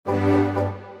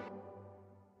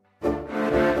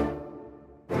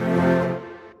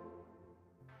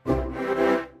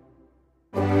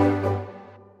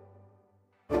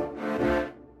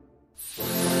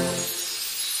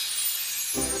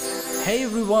Hey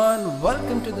everyone,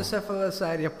 welcome to the Cephalus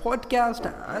Idea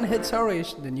podcast, and it's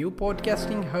Harish, the new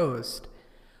podcasting host.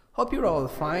 Hope you're all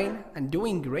fine and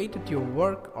doing great at your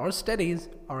work or studies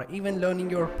or even learning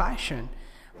your passion.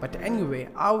 But anyway,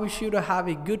 I wish you to have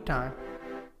a good time.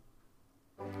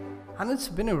 And it's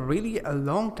been a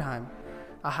long time.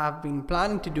 I have been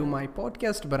planning to do my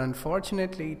podcast, but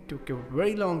unfortunately it took a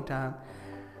very long time.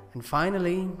 And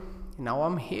finally, now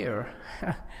I'm here.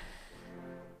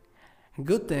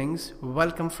 Good things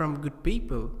will come from good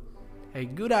people.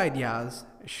 Good ideas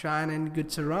shine in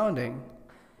good surrounding.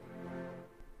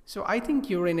 So I think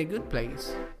you're in a good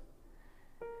place.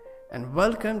 And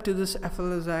welcome to this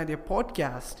FLS Idea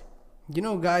podcast. You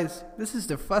know guys, this is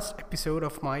the first episode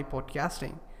of my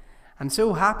podcasting. I'm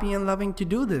so happy and loving to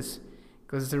do this.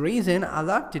 Because the reason I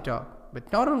like to talk.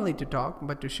 But not only to talk,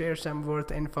 but to share some worth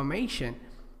information.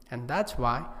 And that's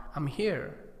why I'm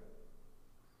here.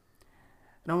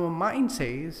 Now my mind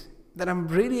says that I'm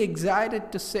really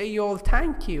excited to say you all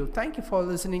thank you. Thank you for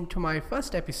listening to my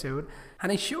first episode,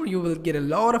 and I'm sure you will get a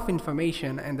lot of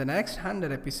information in the next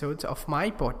 100 episodes of my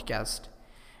podcast.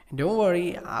 And don't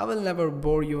worry, I will never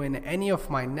bore you in any of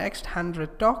my next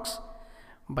 100 talks,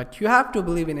 but you have to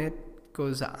believe in it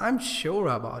because I'm sure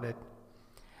about it.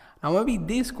 Now maybe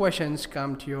these questions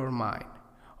come to your mind.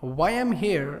 Why I'm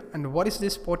here and what is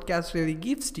this podcast really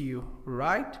gives to you,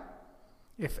 right?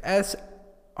 If yes,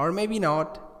 or maybe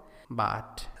not,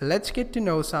 but let's get to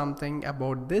know something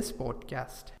about this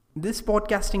podcast. This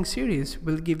podcasting series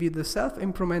will give you the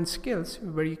self-improvement skills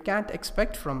where you can't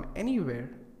expect from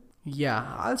anywhere.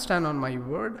 Yeah, I'll stand on my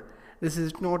word. This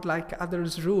is not like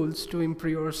others' rules to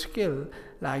improve your skill,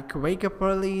 like wake up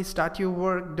early, start your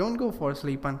work, don't go for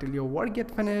sleep until your work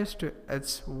get finished.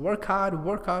 It's work hard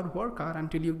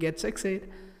until you get succeed.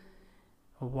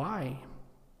 Why?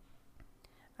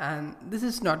 And this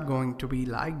is not going to be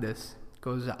like this,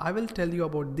 because I will tell you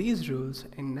about these rules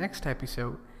in next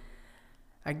episode.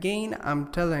 Again,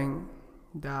 I'm telling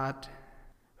that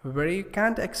where you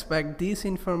can't expect these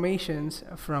informations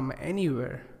from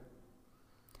anywhere.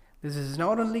 This is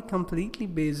not only completely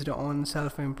based on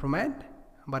self-improvement,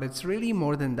 but it's really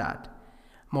more than that.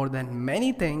 More than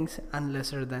many things and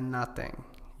lesser than nothing.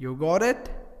 You got it?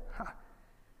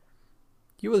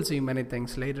 You will see many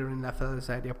things later in the FLS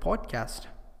Idea podcast.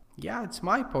 Yeah, it's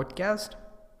my podcast.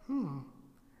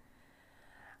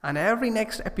 And every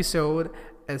next episode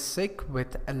is sick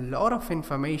with a lot of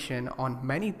information on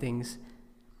many things,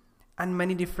 and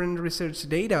many different research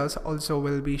data also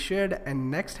will be shared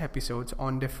in next episodes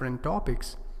on different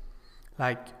topics.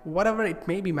 Like whatever it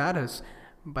may be matters,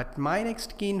 but my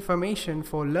next key information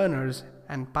for learners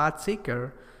and path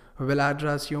seeker will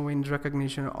address you in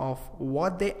recognition of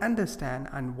what they understand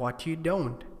and what you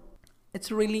don't. It's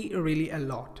really a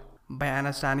lot. By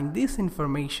understanding this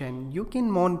information, you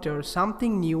can monitor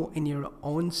something new in your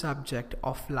own subject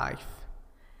of life.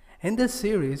 In this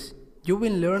series, you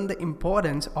will learn the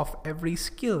importance of every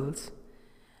skills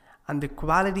and the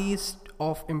qualities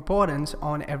of importance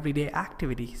on everyday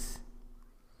activities.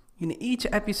 In each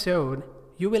episode,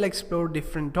 you will explore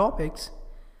different topics,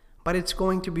 but it's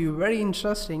going to be very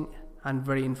interesting and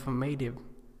very informative.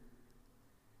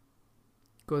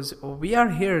 Because we are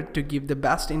here to give the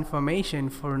best information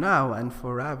for now and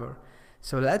forever.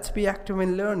 So let's be active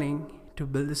in learning to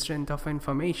build the strength of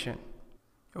information.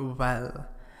 Well,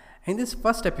 in this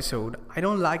first episode, I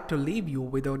don't like to leave you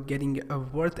without getting a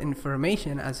worth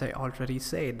information, as I already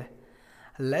said.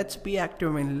 Let's be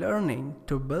active in learning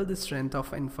to build the strength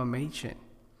of information.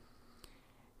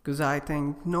 Because I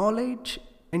think knowledge,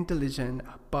 intelligence,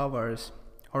 powers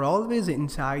are always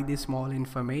inside the small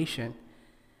information.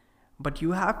 But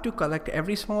you have to collect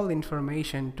every small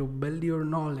information to build your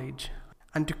knowledge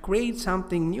and to create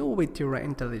something new with your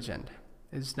intelligence.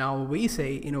 Is now we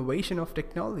say innovation of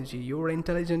technology. Your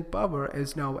intelligent power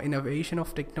is now innovation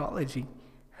of technology.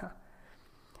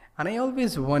 And I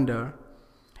always wonder,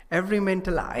 every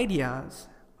mental ideas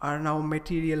are now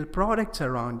material products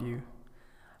around you.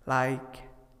 Like,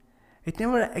 it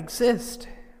never exists,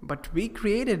 but we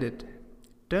created it.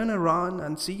 Turn around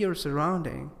and see your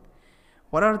surrounding.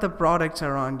 What are the products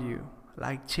around you?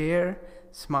 Like chair,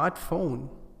 smartphone,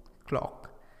 clock,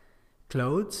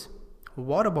 clothes,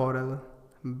 water bottle,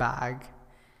 bag,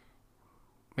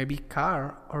 maybe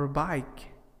car or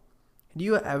bike. Do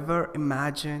you ever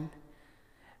imagine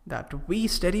that we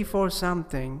study for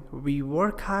something, we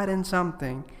work hard in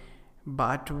something,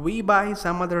 but we buy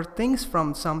some other things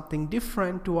from something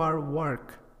different to our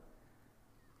work?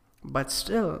 But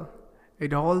still,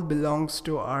 it all belongs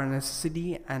to our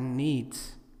necessity and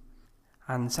needs.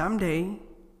 And someday,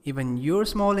 even your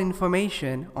small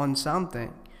information on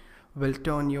something will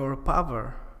turn your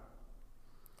power.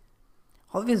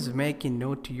 Always make a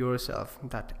note to yourself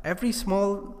that every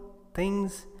small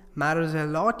things matters a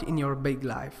lot in your big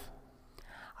life.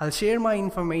 I'll share my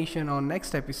information on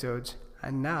next episodes,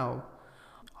 and now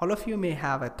all of you may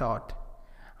have a thought,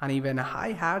 and even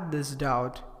I had this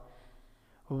doubt,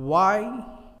 why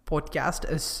podcast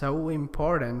is so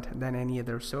important than any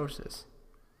other sources.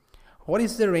 What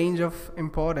is the range of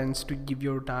importance to give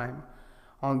your time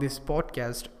on this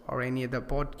podcast or any other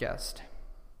podcast?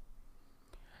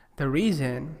 The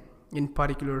reason in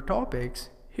particular topics,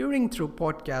 hearing through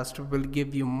podcast will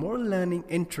give you more learning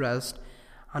interest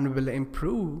and will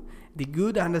improve the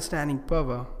good understanding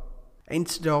power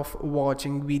instead of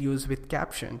watching videos with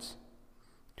captions.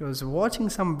 Because watching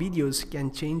some videos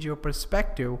can change your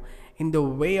perspective in the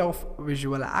way of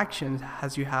visual actions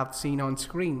as you have seen on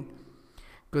screen.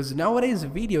 Because nowadays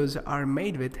videos are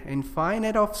made with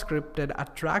infinite of scripted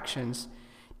attractions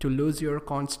to lose your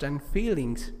constant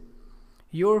feelings.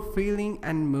 Your feeling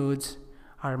and moods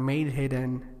are made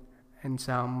hidden in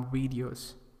some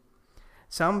videos.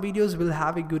 Some videos will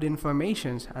have a good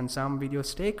information and some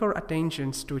videos take our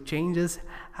attentions to changes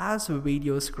as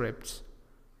video scripts.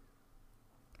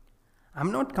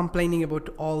 I'm not complaining about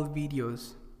all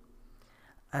videos,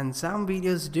 and some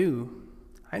videos do.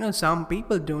 I know some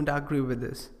people don't agree with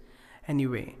this.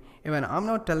 Anyway, even I'm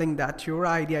not telling that your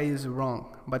idea is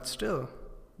wrong, but still,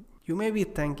 you may be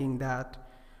thinking that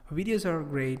videos are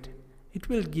great. It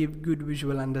will give good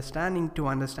visual understanding to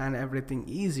understand everything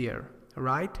easier,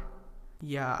 right?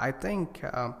 Yeah, I think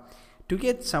to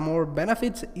get some more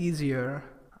benefits easier,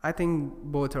 I think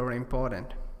both are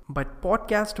important. But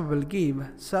podcast will give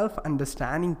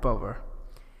self-understanding power.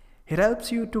 It helps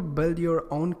you to build your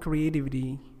own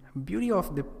creativity. Beauty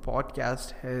of the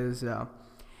podcast is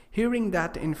hearing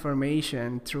that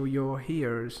information through your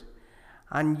ears,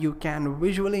 and you can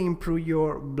visually improve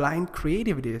your blind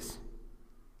creativities.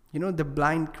 You know, the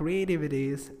blind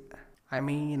creativities,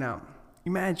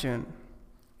 imagine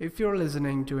if you're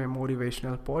listening to a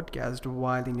motivational podcast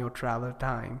while in your travel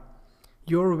time,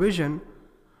 your vision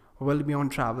will be on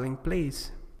traveling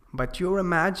place, but your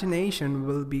imagination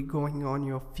will be going on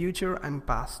your future and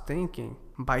past thinking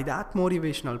by that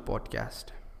motivational podcast.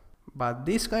 But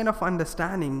this kind of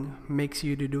understanding makes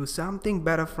you to do something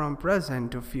better from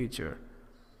present to future.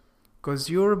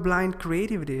 Because your blind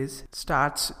creativity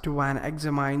starts to and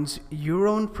examines your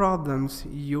own problems,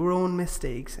 your own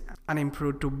mistakes, and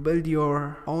improve to build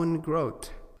your own growth.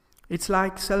 It's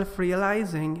like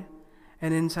self-realizing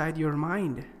and inside your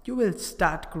mind. You will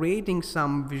start creating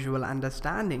some visual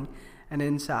understanding and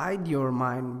inside your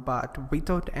mind, but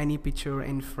without any picture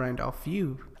in front of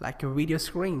you, like a video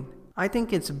screen. I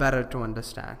think it's better to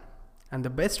understand. And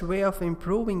the best way of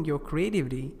improving your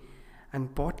creativity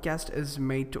and podcast is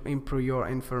made to improve your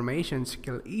information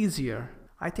skill easier.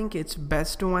 I think it's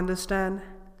best to understand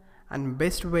and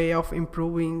best way of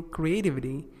improving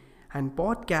creativity and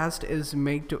podcast is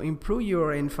made to improve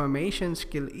your information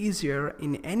skill easier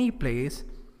in any place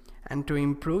and to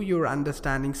improve your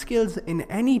understanding skills in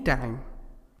any time.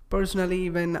 Personally,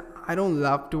 even I don't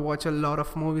love to watch a lot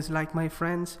of movies like my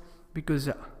friends because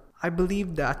I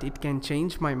believe that it can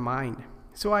change my mind.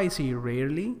 So I see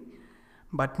rarely.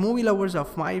 But movie lovers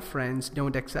of my friends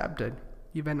don't accept it.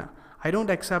 Even I don't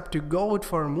accept to go out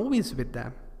for movies with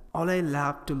them. All I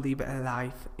love to live a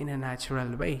life in a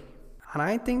natural way. And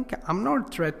I think I'm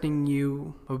not threatening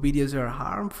you. Videos are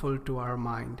harmful to our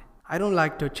mind. I don't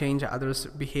like to change others'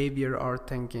 behavior or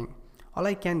thinking. All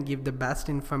I can give the best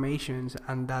information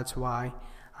and that's why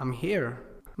I'm here.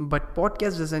 But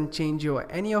podcast doesn't change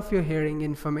any of your hearing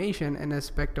information in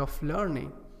aspect of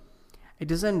learning. It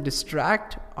doesn't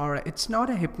distract or it's not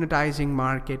a hypnotizing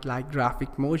market like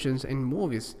graphic motions in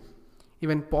movies.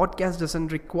 Even podcast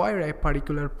doesn't require a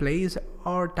particular place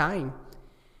or time.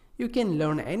 You can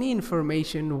learn any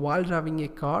information while driving a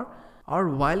car or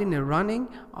while in a running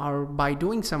or by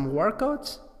doing some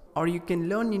workouts, or you can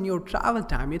learn in your travel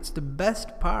time. It's the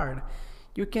best part.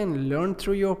 You can learn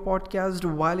through your podcast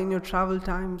while in your travel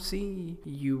time. See,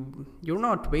 you're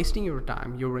not wasting your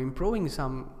time. You're improving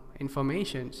some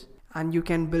informations. And you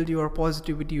can build your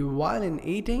positivity while in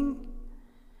eating.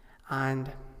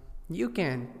 And you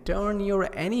can turn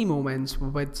your any moments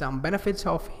with some benefits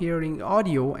of hearing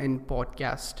audio and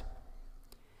podcast.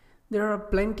 There are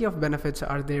plenty of benefits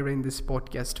are there in this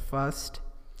podcast. First,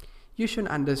 you should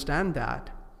understand that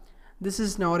this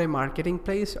is not a marketing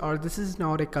place or this is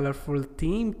not a colorful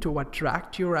theme to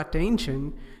attract your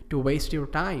attention to waste your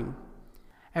time.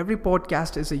 Every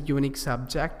podcast is a unique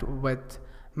subject with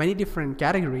many different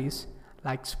categories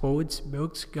like sports,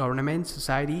 books, government,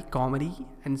 society, comedy,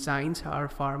 and science or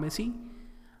pharmacy,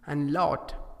 and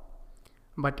lot.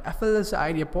 But FLS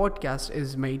Idea Podcast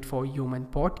is made for human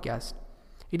podcast.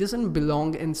 It doesn't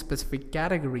belong in specific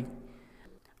category,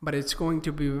 but it's going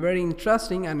to be very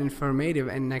interesting and informative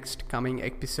in next coming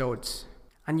episodes.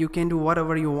 And you can do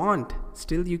whatever you want.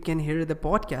 Still, you can hear the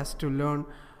podcast to learn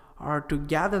or to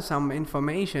gather some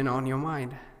information on your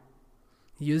mind.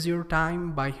 Use your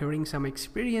time by hearing some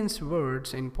experienced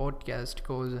words in podcast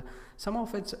because some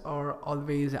of it are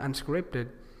always unscripted.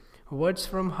 Words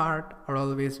from heart are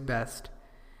always best.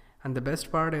 And the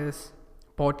best part is,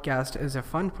 podcast is a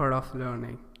fun part of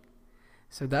learning.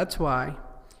 So that's why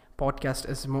podcast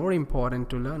is more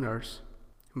important to learners.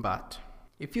 But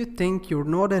if you think you're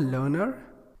not a learner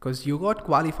because you got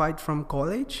qualified from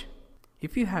college,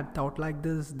 if you had thought like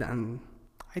this, then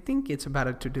I think it's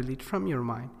better to delete from your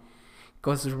mind.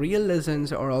 Because real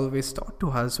lessons are always taught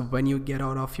to us when you get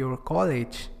out of your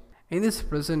college. In this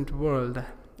present world,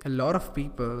 a lot of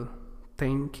people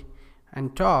think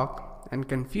and talk and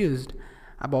confused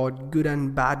about good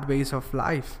and bad ways of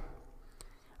life.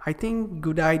 I think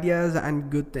good ideas and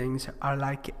good things are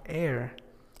like air.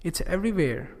 It's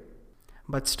everywhere.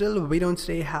 But still we don't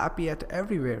stay happy at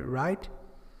everywhere, right?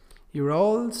 You're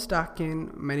all stuck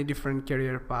in many different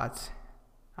career paths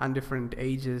and different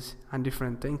ages and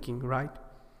different thinking, right?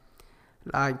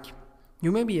 Like,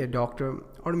 you may be a doctor,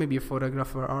 or maybe a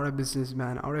photographer, or a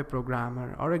businessman, or a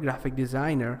programmer, or a graphic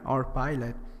designer, or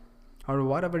pilot, or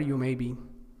whatever you may be.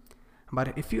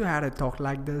 But if you had a thought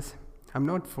like this, I'm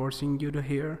not forcing you to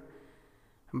hear,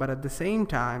 but at the same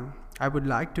time, I would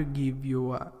like to give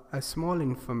you a small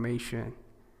information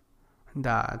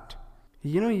that,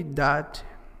 that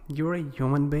you're a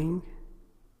human being.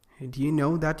 Do you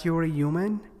know that you're a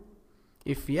human?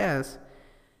 If yes,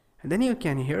 then you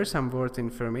can hear some worth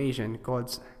information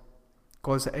cause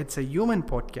it's a human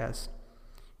podcast.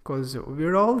 Cause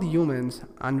we're all humans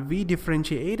and we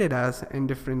differentiated us in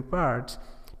different parts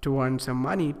to earn some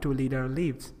money to lead our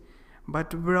lives.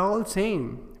 But we're all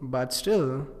same, but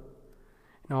still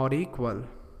not equal,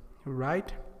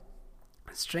 right?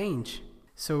 Strange.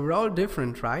 So we're all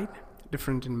different, right?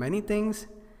 Different in many things.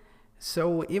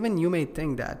 So even you may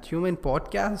think that human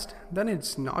podcast, then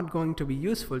it's not going to be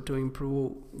useful to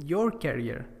improve your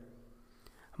career.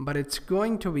 But it's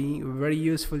going to be very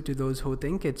useful to those who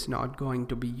think it's not going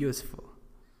to be useful.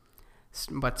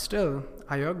 But still,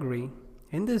 I agree,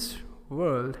 in this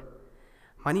world,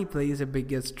 money plays the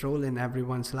biggest role in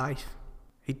everyone's life.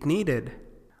 It needed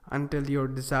until your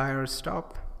desires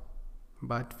stop.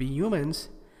 But we humans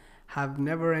have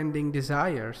never-ending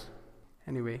desires.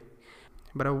 Anyway.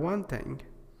 But one thing,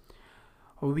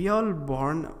 we all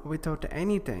born without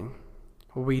anything.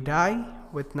 We die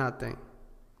with nothing.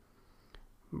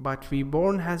 But we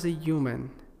born as a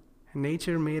human.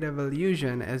 Nature made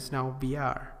evolution as now we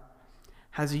are.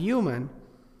 As a human,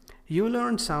 you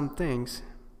learn some things,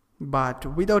 but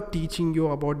without teaching you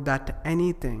about that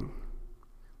anything.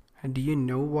 And do you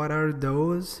know what are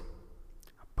those?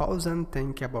 Pause and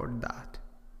think about that.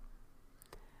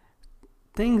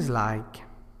 Things like,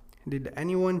 did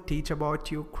anyone teach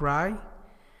about you cry?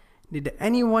 Did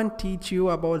anyone teach you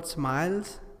about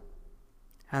smiles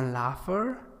and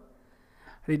laughter?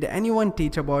 Did anyone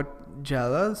teach about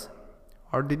jealous?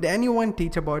 Or did anyone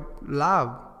teach about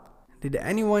love? Did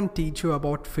anyone teach you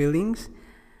about feelings,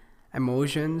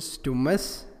 emotions, to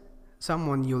miss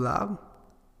someone you love?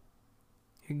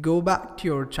 Go back to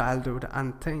your childhood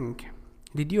and think,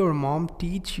 did your mom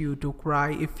teach you to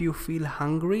cry if you feel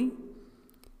hungry?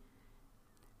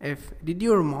 Did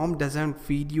your mom doesn't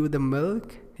feed you the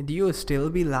milk, do you still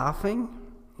be laughing?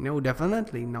 No,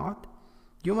 definitely not.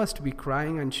 You must be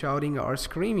crying and shouting or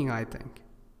screaming, I think.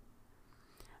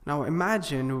 Now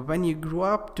imagine when you grew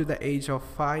up to the age of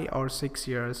 5 or 6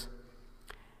 years.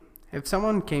 If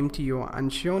someone came to you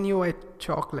and shown you a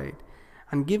chocolate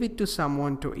and give it to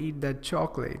someone to eat that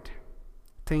chocolate,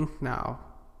 think now,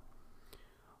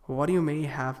 what you may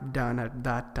have done at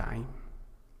that time.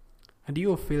 Do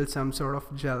you feel some sort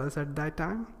of jealous at that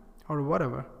time or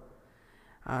whatever?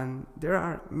 And there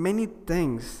are many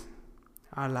things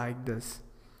are like this.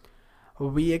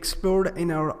 We explored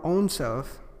in our own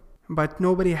self, but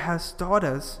nobody has taught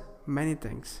us many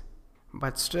things.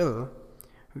 But still,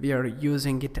 we are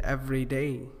using it every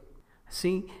day.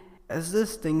 See, as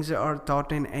these things are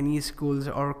taught in any schools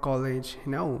or college,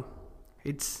 no.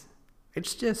 It's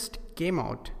just came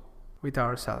out with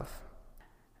ourselves.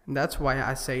 That's why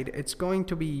I said it's going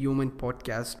to be a human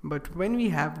podcast. But when we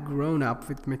have grown up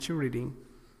with maturity,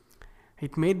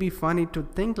 it may be funny to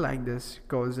think like this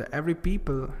because every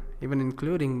people, even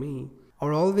including me,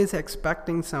 are always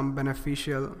expecting some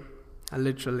beneficial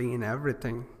literally in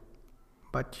everything.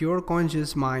 But your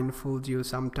conscious mind fools you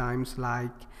sometimes,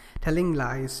 like telling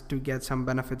lies to get some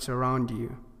benefits around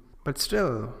you. But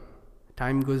still,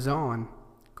 time goes on,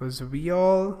 because we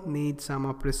all need some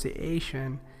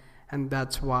appreciation, and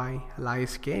that's why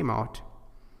lies came out.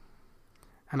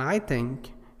 And I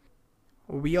think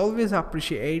we always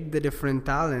appreciate the different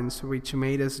talents which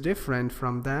made us different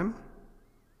from them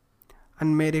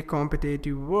and made a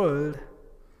competitive world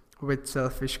with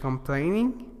selfish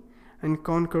complaining and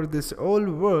conquer this old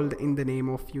world in the name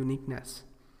of uniqueness,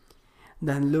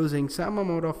 then losing some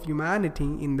amount of humanity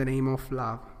in the name of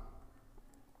love.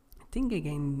 Think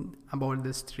again about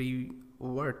these three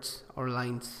words or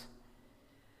lines.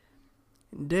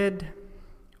 Did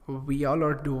we all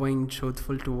are doing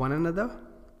truthful to one another?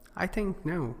 I think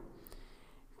no,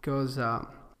 because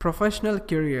professional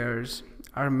careers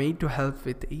are made to help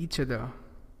with each other.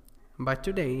 But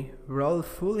today, we're all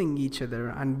fooling each other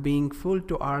and being fooled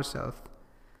to ourselves.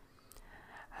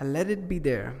 Let it be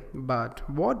there, but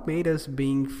what made us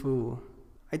being fooled?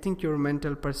 I think your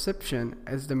mental perception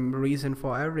is the reason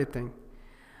for everything.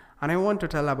 And I want to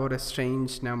tell about a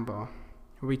strange number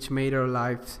which made our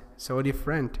lives so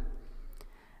different.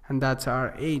 And that's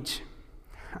our age.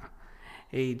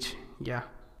 Age, yeah.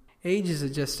 Age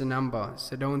is just a number,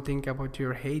 so don't think about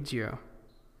your age here.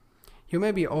 You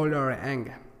may be old or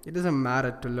young. It doesn't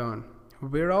matter to learn.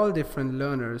 We're all different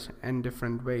learners in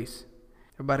different ways.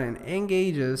 But in young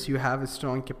ages, you have a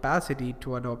strong capacity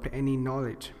to adopt any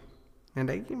knowledge.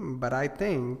 But I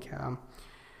think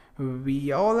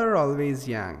we all are always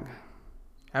young.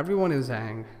 Everyone is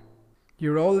young.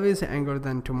 You're always younger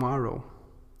than tomorrow,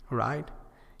 right?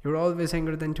 You're always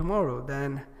younger than tomorrow.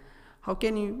 Then how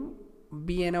can you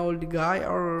be an old guy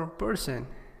or person?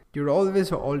 You're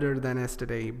always older than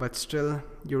yesterday, but still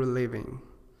you're living.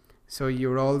 So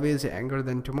you're always younger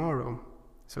than tomorrow.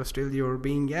 So still you're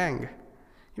being young.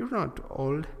 You're not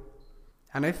old.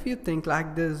 And if you think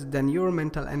like this, then your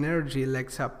mental energy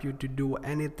lets up you to do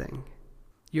anything.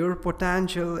 Your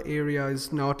potential area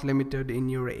is not limited in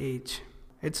your age.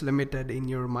 It's limited in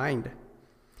your mind.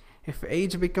 If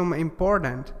age become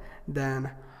important,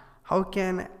 then how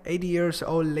can 80 years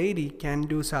old lady can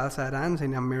do salsa dance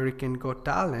in American Got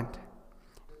Talent?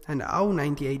 And how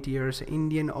 98 years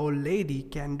Indian old lady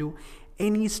can do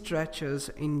any stretches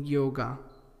in yoga?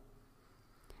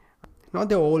 Not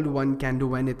the old one can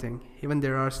do anything. Even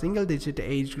there are single-digit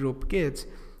age group kids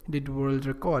did world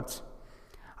records.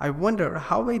 I wonder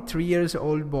how a 3 years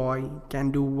old boy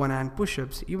can do one-hand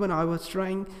push-ups. Even I was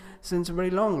trying since very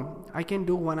long. I can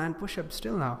do one-hand push-ups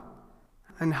still now.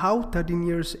 And how 13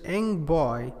 years young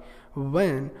boy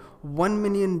win $1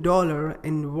 million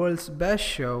in world's best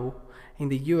show in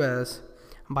the US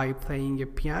by playing a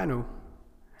piano.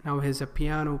 Now he's a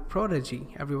piano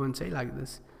prodigy. Everyone say like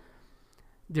this.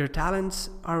 Their talents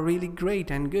are really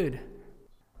great and good.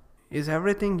 Is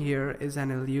everything here is an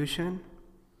illusion?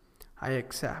 I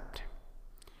accept.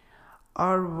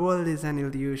 Our world is an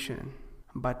illusion,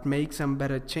 but make some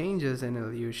better changes in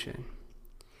illusion.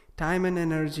 Time and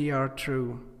energy are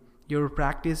true. Your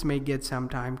practice may get some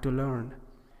time to learn.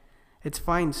 It's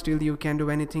fine, still you can do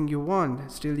anything you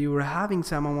want. Still you are having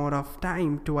some amount of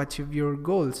time to achieve your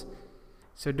goals.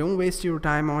 So don't waste your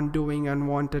time on doing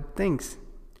unwanted things.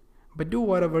 But do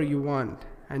whatever you want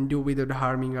and do without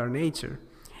harming our nature.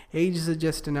 Age is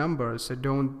just a number, so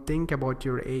don't think about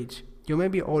your age. You may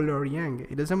be old or young.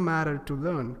 It doesn't matter to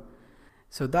learn.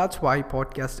 So that's why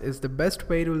podcast is the best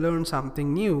way to learn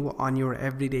something new on your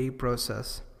everyday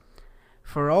process.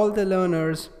 For all the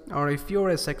learners, or if you're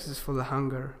a successful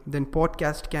hunger, then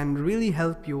podcast can really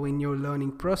help you in your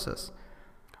learning process.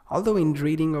 Although in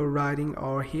reading or writing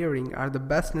or hearing are the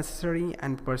best necessary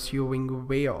and pursuing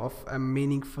way of a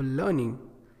meaningful learning.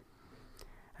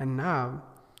 And now,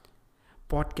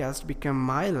 podcast become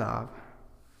my love.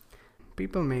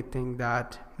 People may think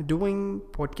that doing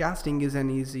podcasting is an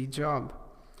easy job.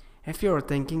 If you're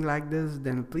thinking like this,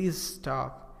 then please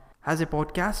stop. As a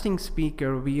podcasting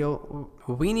speaker,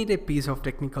 we need a piece of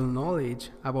technical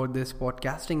knowledge about this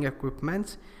podcasting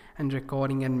equipments and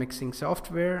recording and mixing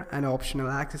software and optional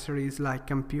accessories like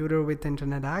computer with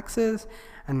internet access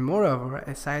and moreover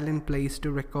a silent place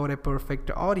to record a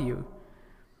perfect audio.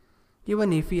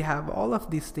 Even if we have all of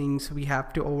these things, we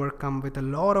have to overcome with a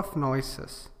lot of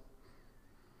noises.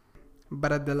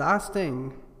 But at the last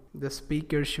thing, the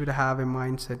speaker should have a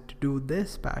mindset to do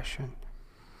this passion.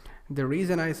 The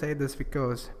reason I say this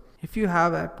because if you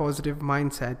have a positive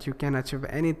mindset, you can achieve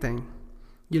anything.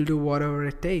 You'll do whatever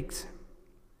it takes.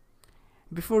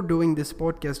 Before doing this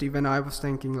podcast, even I was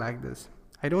thinking like this.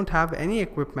 I don't have any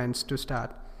equipments to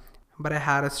start, but I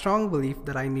had a strong belief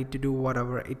that I need to do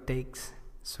whatever it takes.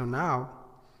 So now,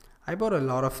 I bought a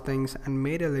lot of things and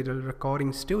made a little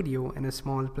recording studio in a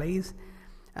small place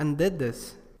and did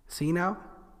this. See now?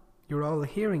 You're all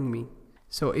hearing me.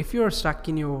 So if you're stuck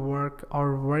in your work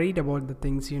or worried about the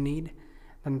things you need,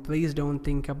 then please don't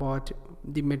think about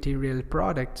the material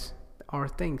products or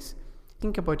things.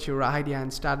 Think about your idea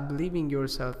and start believing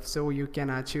yourself so you can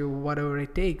achieve whatever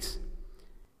it takes.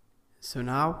 So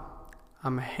now,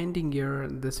 I'm ending here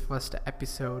this first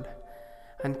episode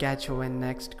and catch you in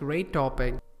next great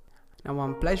topic. Now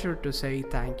I'm pleasure to say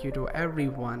thank you to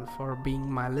everyone for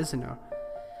being my listener.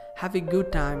 Have a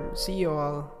good time. See you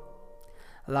all.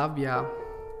 Love ya.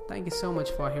 Thank you so much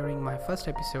for hearing my first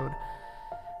episode.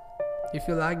 If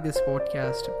you like this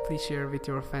podcast, please share with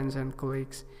your friends and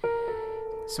colleagues.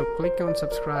 So click on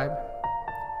subscribe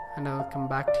and I'll come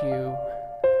back to you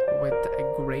with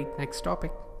a great next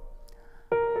topic.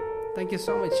 Thank you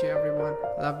so much everyone.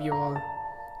 Love you all.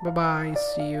 Bye bye.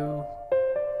 See you.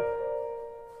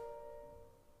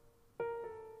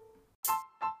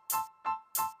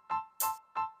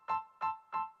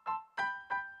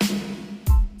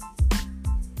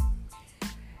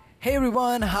 Hey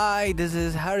everyone, hi, this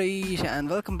is Harish and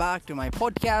welcome back to my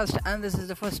podcast. And this is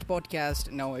the first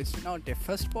podcast. No, it's not the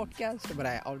first podcast, but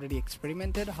I already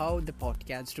experimented how the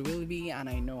podcast will be, and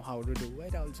I know how to do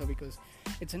it also because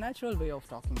it's a natural way of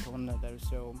talking to one another.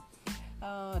 So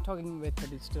talking with a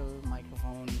digital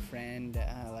microphone friend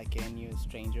like a new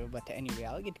stranger, but anyway,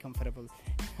 I'll get comfortable.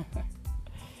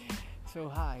 So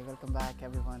hi, welcome back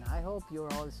everyone. I hope you're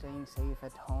all staying safe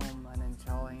at home and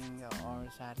enjoying or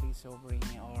sadly sobering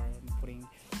or putting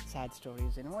sad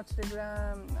stories in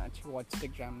Instagram,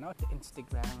 not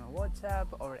Instagram or WhatsApp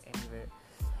or anywhere.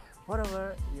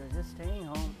 Whatever, you're just staying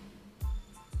home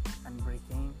and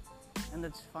breathing, and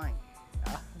that's fine.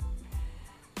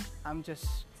 I'm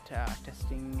just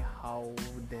testing how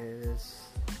this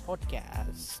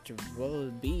podcast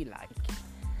will be like.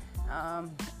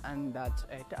 And that's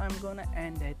it. I'm gonna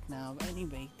end it now.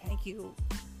 Anyway, thank you.